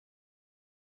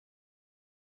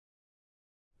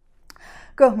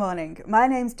Good morning. My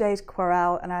name's Jade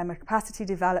Quarrell and I'm a Capacity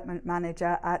Development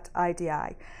Manager at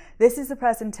IDI. This is the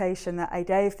presentation that I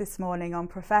gave this morning on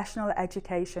professional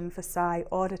education for SAI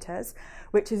Auditors,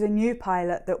 which is a new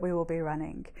pilot that we will be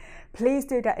running. Please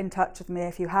do get in touch with me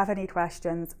if you have any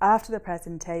questions after the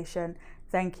presentation.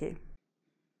 Thank you.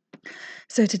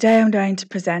 So today I'm going to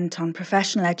present on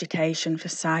professional education for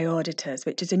SAI Auditors,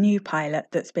 which is a new pilot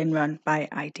that's been run by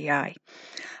IDI.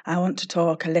 I want to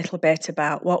talk a little bit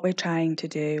about what we're trying to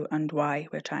do and why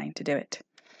we're trying to do it.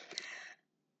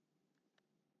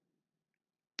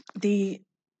 The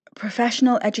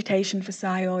Professional Education for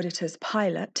SAI Auditors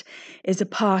pilot is a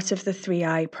part of the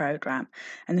 3I programme,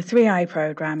 and the 3I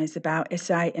programme is about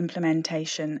ISSAI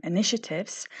implementation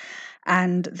initiatives,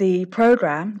 and the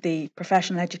programme, the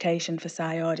Professional Education for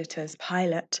SAI Auditors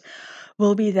pilot,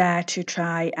 will be there to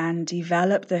try and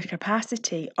develop the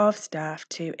capacity of staff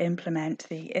to implement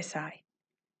the ISSAI.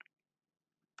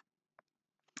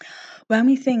 When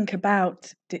we think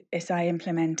about the SAI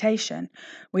implementation,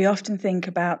 we often think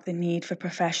about the need for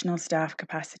professional staff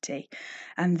capacity,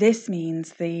 and this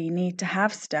means the need to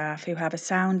have staff who have a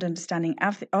sound understanding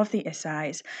of the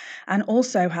SAIs and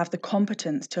also have the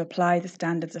competence to apply the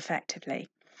standards effectively.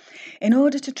 In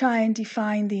order to try and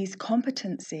define these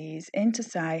competencies,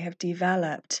 INTOSAI have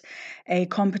developed a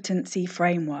competency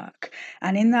framework.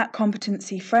 And in that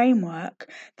competency framework,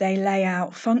 they lay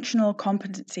out functional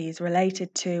competencies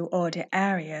related to audit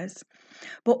areas,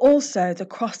 but also the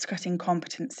cross-cutting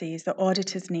competencies that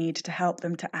auditors need to help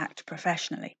them to act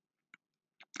professionally.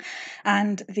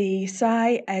 And the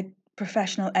SAI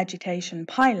Professional Education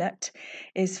pilot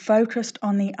is focused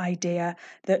on the idea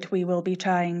that we will be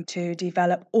trying to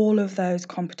develop all of those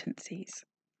competencies.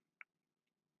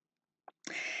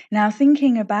 Now,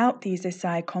 thinking about these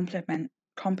ISSAI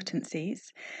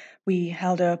competencies, we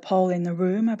held a poll in the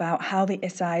room about how the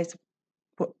ISSAI's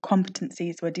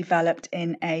competencies were developed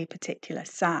in a particular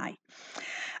SAI.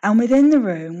 And within the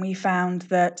room, we found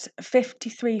that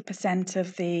 53%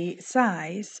 of the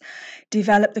SAIs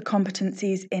develop the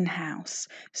competencies in-house,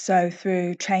 so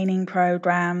through training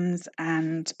programs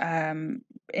and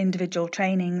individual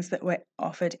trainings that were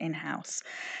offered in-house.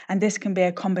 And this can be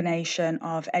a combination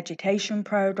of education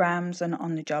programs and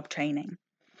on-the-job training.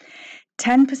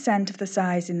 10% of the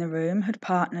SAIs in the room had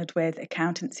partnered with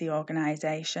accountancy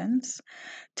organisations,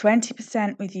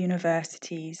 20% with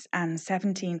universities, and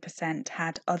 17%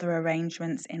 had other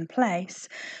arrangements in place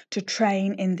to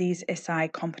train in these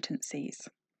ISSAI competencies.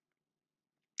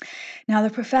 Now, the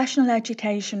Professional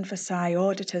Education for SAI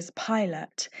Auditors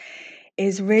pilot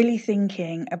is really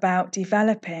thinking about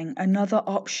developing another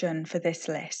option for this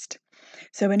list.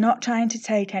 So we're not trying to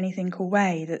take anything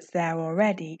away that's there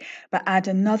already, but add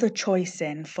another choice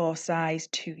in for SAIs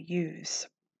to use.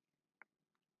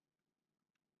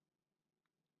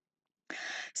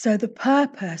 So the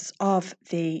purpose of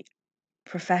the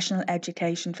Professional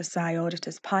Education for SAI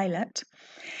Auditors pilot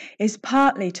is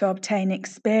partly to obtain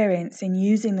experience in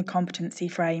using the competency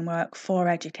framework for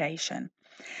education.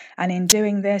 And in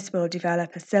doing this, we'll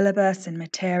develop a syllabus and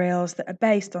materials that are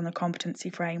based on the competency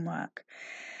framework.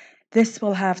 This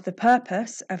will have the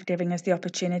purpose of giving us the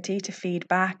opportunity to feed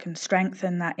back and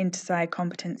strengthen that INTOSAI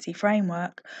competency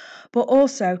framework, but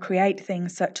also create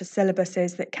things such as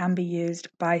syllabuses that can be used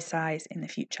by SAIs in the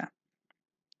future.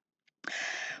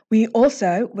 We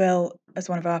also will, as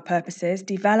one of our purposes,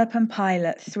 develop and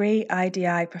pilot 3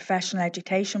 IDI professional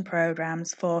education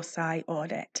programs for SAI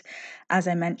audit, as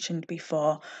I mentioned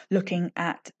before, looking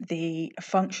at the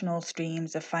functional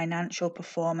streams of financial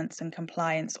performance and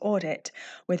compliance audit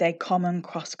with a common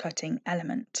cross-cutting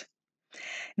element.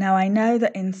 Now, I know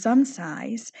that in some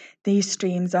SAIs, these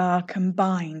streams are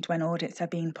combined when audits are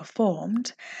being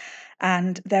performed,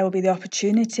 and there will be the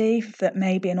opportunity that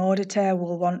maybe an auditor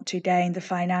will want to gain the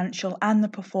financial and the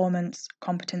performance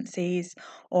competencies,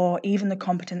 or even the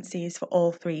competencies for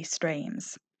all 3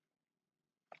 streams.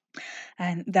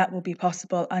 And that will be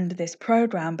possible under this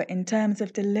programme, but in terms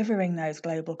of delivering those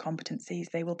global competencies,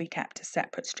 they will be kept as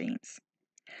separate streams.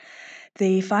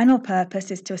 The final purpose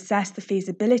is to assess the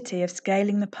feasibility of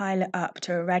scaling the pilot up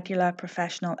to a regular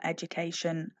professional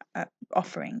education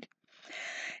offering.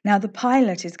 Now, the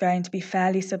pilot is going to be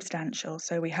fairly substantial,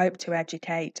 so we hope to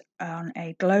educate on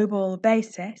a global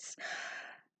basis.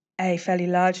 A fairly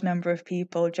large number of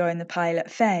people join the pilot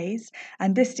phase,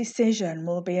 and this decision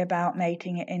will be about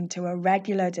making it into a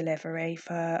regular delivery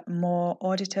for more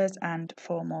auditors and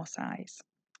for more SAIs.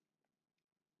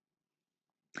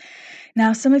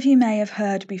 Now, some of you may have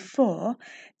heard before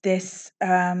this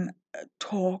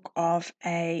talk of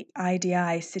a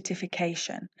IDI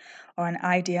certification or an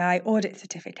IDI audit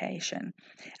certification,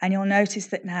 and you'll notice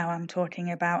that now I'm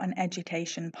talking about an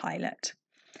education pilot.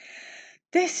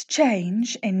 This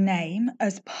change in name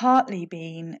has partly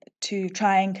been to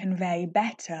try and convey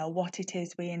better what it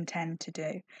is we intend to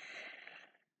do.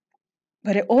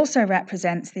 But it also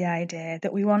represents the idea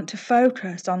that we want to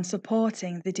focus on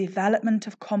supporting the development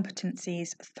of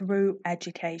competencies through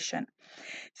education.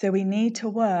 So we need to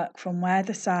work from where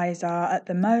the SAIs are at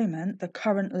the moment, the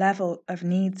current level of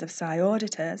needs of SAI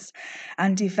auditors,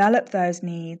 and develop those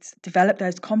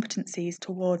competencies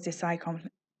towards ISSAI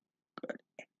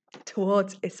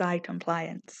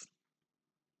compliance.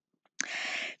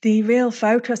 The real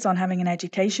focus on having an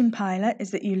education pilot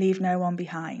is that you leave no one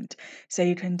behind, so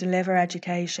you can deliver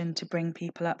education to bring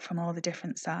people up from all the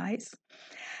different SAIs.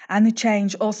 And the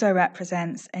change also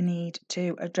represents a need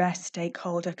to address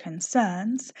stakeholder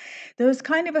concerns. There was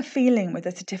kind of a feeling with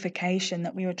the certification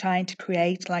that we were trying to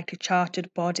create like a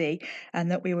chartered body and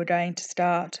that we were going to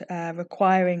start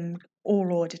requiring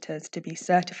all auditors to be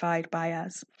certified by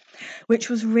us, which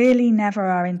was really never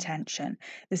our intention.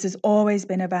 This has always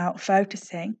been about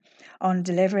focusing on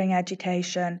delivering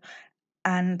education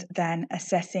and then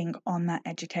assessing on that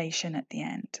education at the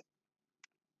end.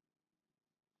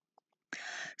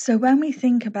 So when we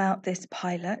think about this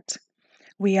pilot,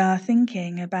 we are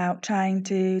thinking about trying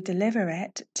to deliver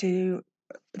it to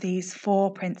these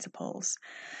 4 principles.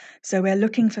 So we're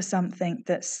looking for something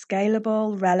that's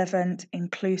scalable, relevant,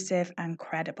 inclusive, and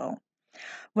credible.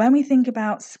 When we think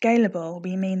about scalable,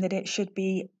 we mean that it should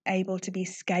be able to be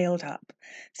scaled up.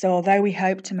 So although we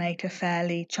hope to make a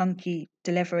fairly chunky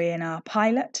delivery in our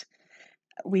pilot,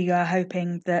 we are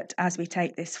hoping that as we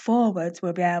take this forwards,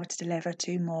 we'll be able to deliver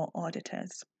to more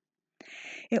auditors.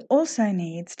 It also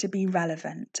needs to be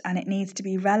relevant, and it needs to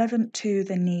be relevant to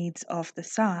the needs of the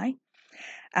SAI,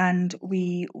 and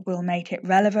we will make it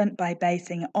relevant by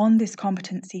basing it on this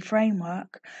competency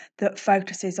framework that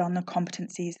focuses on the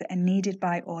competencies that are needed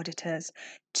by auditors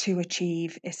to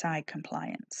achieve ISSAI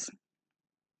compliance.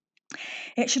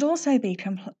 It should also be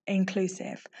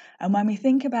inclusive, and when we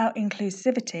think about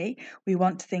inclusivity, we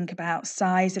want to think about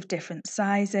SAIs of different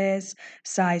sizes,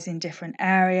 SAIs in different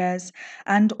areas,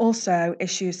 and also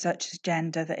issues such as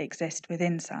gender that exist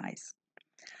within SAIs.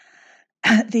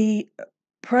 The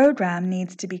program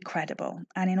needs to be credible,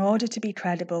 and in order to be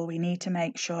credible, we need to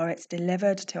make sure it's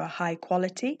delivered to a high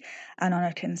quality and on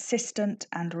a consistent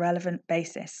and relevant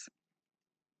basis.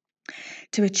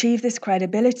 To achieve this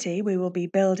credibility, we will be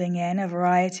building in a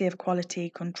variety of quality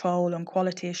control and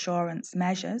quality assurance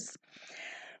measures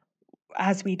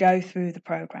as we go through the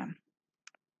program.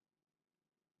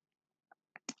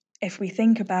 If we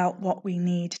think about what we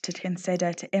need to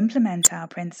consider to implement our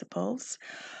principles,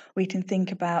 we can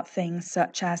think about things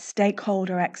such as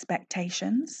stakeholder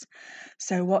expectations.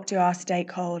 So what do our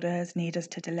stakeholders need us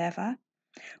to deliver?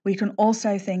 We can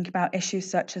also think about issues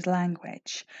such as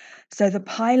language. So the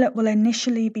pilot will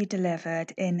initially be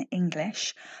delivered in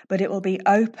English, but it will be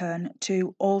open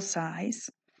to all SAIs.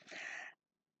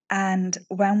 And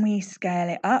when we scale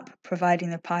it up, providing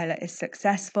the pilot is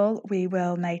successful, we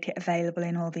will make it available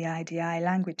in all the IDI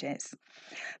languages.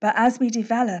 But as we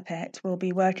develop it, we'll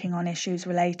be working on issues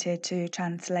related to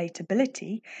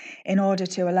translatability in order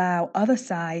to allow other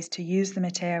SAIs to use the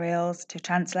materials to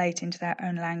translate into their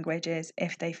own languages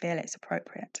if they feel it's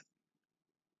appropriate.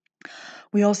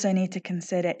 We also need to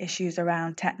consider issues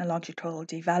around technological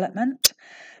development,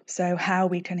 so how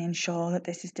we can ensure that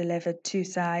this is delivered to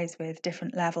SAIs with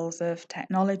different levels of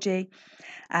technology,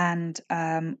 and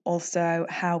also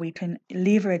how we can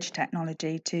leverage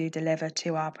technology to deliver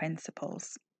to our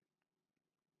principles.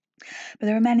 But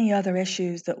there are many other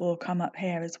issues that will come up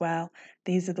here as well.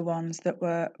 These are the ones that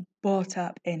were brought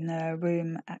up in the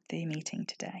room at the meeting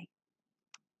today.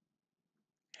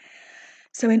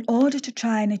 So in order to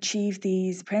try and achieve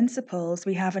these principles,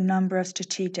 we have a number of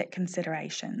strategic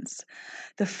considerations.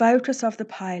 The focus of the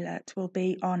pilot will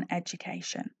be on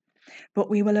education, but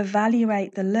we will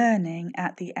evaluate the learning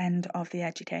at the end of the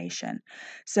education.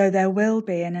 So there will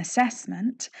be an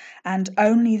assessment, and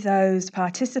only those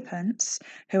participants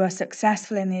who are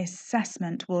successful in the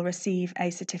assessment will receive a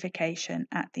certification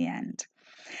at the end.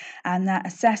 And that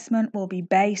assessment will be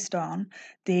based on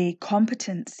the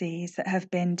competencies that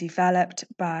have been developed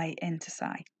by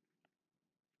INTOSAI.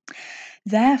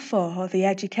 Therefore, the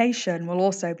education will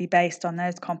also be based on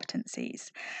those competencies,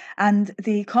 and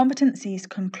the competencies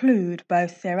conclude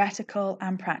both theoretical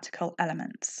and practical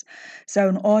elements. So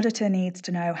an auditor needs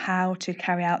to know how to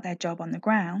carry out their job on the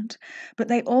ground, but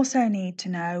they also need to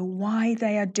know why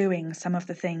they are doing some of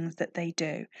the things that they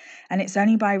do. And it's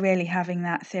only by really having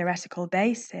that theoretical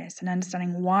basis and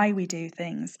understanding why we do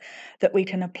things that we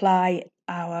can apply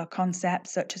our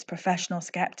concepts such as professional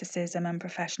skepticism and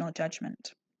professional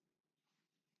judgment.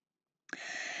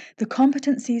 The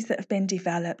competencies that have been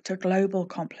developed are global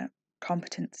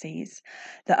competencies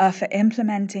that are for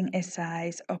implementing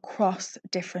ISSAIs across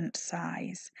different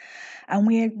SAIs. And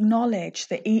we acknowledge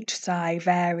that each SAI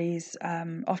varies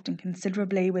often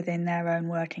considerably within their own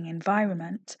working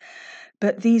environment,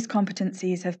 but these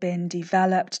competencies have been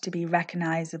developed to be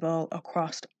recognisable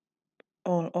across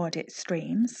all audit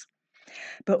streams.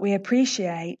 But we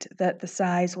appreciate that the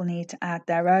SAIs will need to add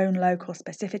their own local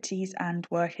specificities and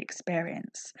work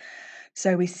experience.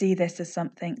 So we see this as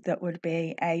something that would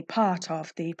be a part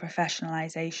of the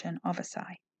professionalisation of a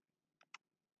SAI.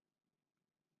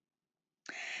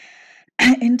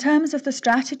 In terms of the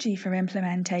strategy for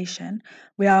implementation,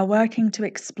 we are working to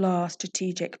explore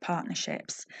strategic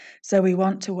partnerships. So we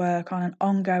want to work on an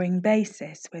ongoing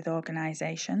basis with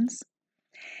organisations.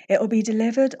 It will be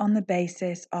delivered on the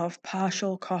basis of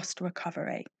partial cost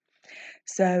recovery.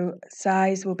 So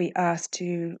SAIs will be asked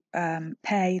to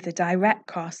pay the direct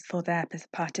costs for their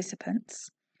participants,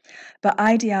 but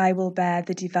IDI will bear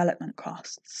the development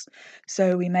costs.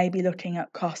 So we may be looking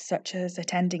at costs such as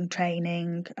attending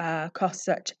training, costs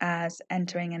such as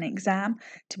entering an exam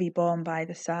to be borne by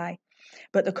the SAI,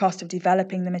 but the cost of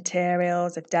developing the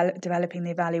materials, of developing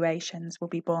the evaluations will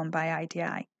be borne by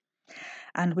IDI.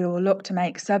 And we will look to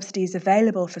make subsidies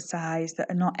available for SAIs that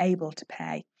are not able to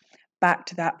pay, back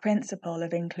to that principle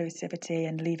of inclusivity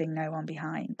and leaving no one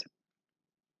behind.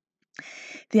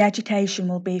 The education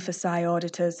will be for SAI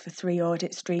auditors for 3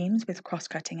 audit streams with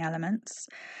cross-cutting elements.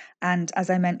 And as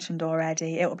I mentioned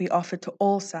already, it will be offered to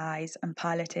all SAIs and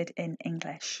piloted in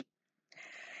English.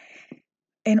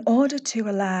 In order to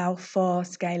allow for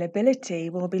scalability,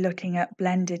 we'll be looking at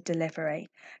blended delivery.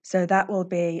 So that will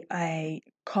be a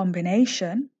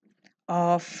combination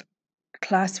of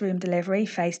classroom delivery,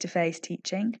 face-to-face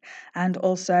teaching, and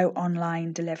also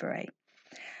online delivery.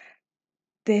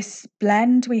 This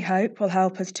blend, we hope, will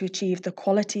help us to achieve the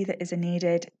quality that is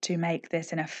needed to make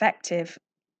this an effective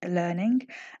learning,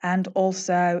 and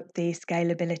also the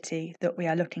scalability that we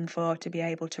are looking for to be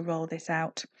able to roll this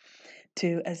out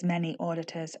to as many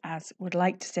auditors as would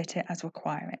like to sit it as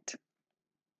require it.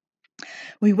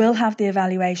 We will have the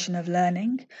evaluation of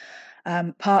learning,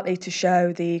 partly to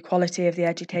show the quality of the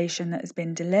education that has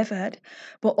been delivered,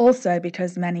 but also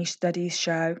because many studies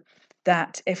show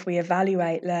that if we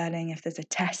evaluate learning, if there's a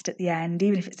test at the end,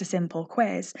 even if it's a simple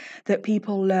quiz, that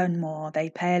people learn more, they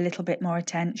pay a little bit more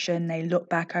attention, they look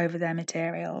back over their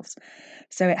materials.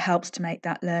 So it helps to make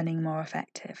that learning more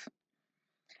effective.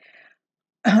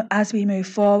 As we move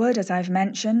forward, as I've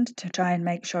mentioned, to try and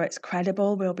make sure it's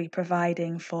credible, we'll be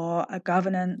providing for a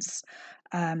governance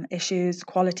issues,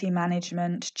 quality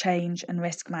management, change and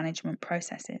risk management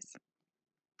processes.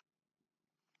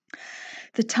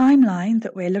 The timeline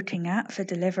that we're looking at for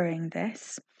delivering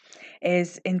this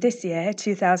is in this year,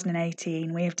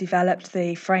 2018, we have developed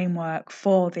the framework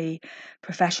for the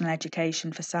professional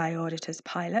education for SAI auditors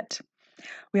pilot.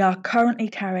 We are currently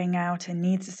carrying out a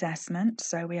needs assessment,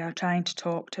 so we are trying to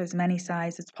talk to as many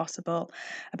SAIs as possible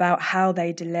about how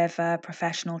they deliver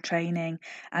professional training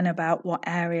and about what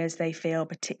areas they feel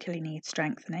particularly need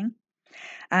strengthening.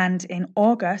 And in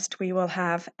August, we will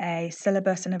have a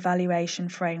syllabus and evaluation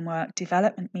framework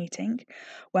development meeting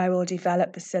where we'll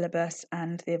develop the syllabus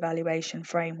and the evaluation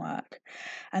framework.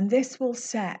 And this will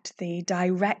set the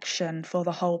direction for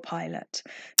the whole pilot.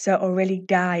 So it will really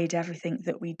guide everything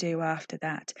that we do after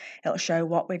that. It'll show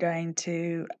what we're going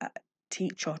to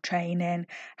teach or train in,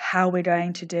 how we're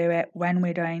going to do it, when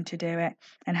we're going to do it,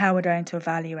 and how we're going to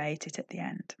evaluate it at the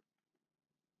end.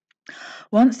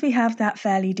 Once we have that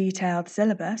fairly detailed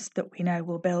syllabus that we know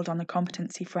will build on the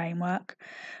competency framework,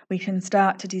 we can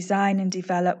start to design and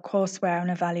develop courseware and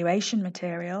evaluation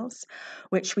materials,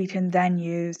 which we can then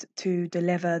use to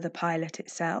deliver the pilot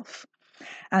itself.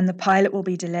 And the pilot will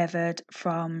be delivered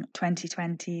from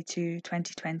 2020 to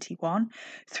 2021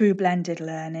 through blended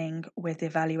learning with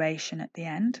evaluation at the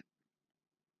end.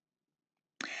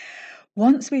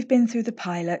 Once we've been through the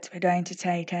pilot, we're going to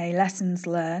take a lessons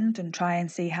learned and try and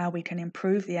see how we can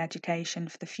improve the education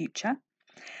for the future.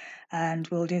 And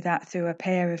we'll do that through a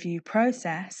peer review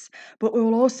process, but we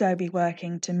will also be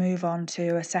working to move on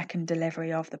to a second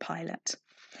delivery of the pilot.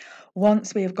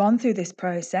 Once we have gone through this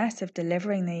process of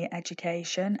delivering the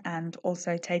education and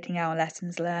also taking our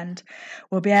lessons learned,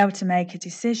 we'll be able to make a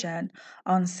decision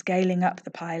on scaling up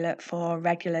the pilot for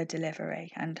regular delivery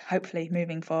and hopefully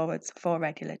moving forwards for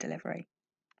regular delivery.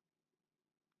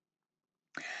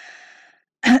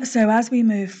 So as we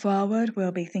move forward,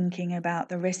 we'll be thinking about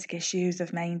the risk issues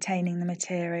of maintaining the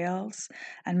materials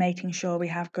and making sure we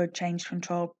have good change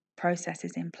control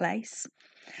processes in place,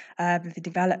 the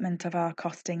development of our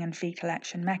costing and fee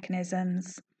collection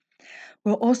mechanisms.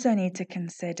 We'll also need to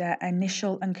consider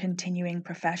initial and continuing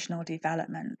professional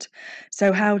development.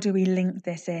 So how do we link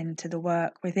this in to the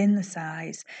work within the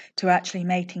SAIs to actually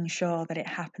making sure that it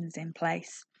happens in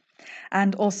place?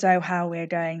 And also how we're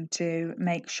going to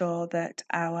make sure that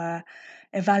our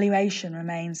evaluation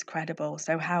remains credible.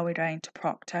 So how we're going to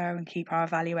proctor and keep our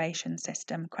evaluation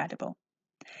system credible.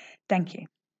 Thank you.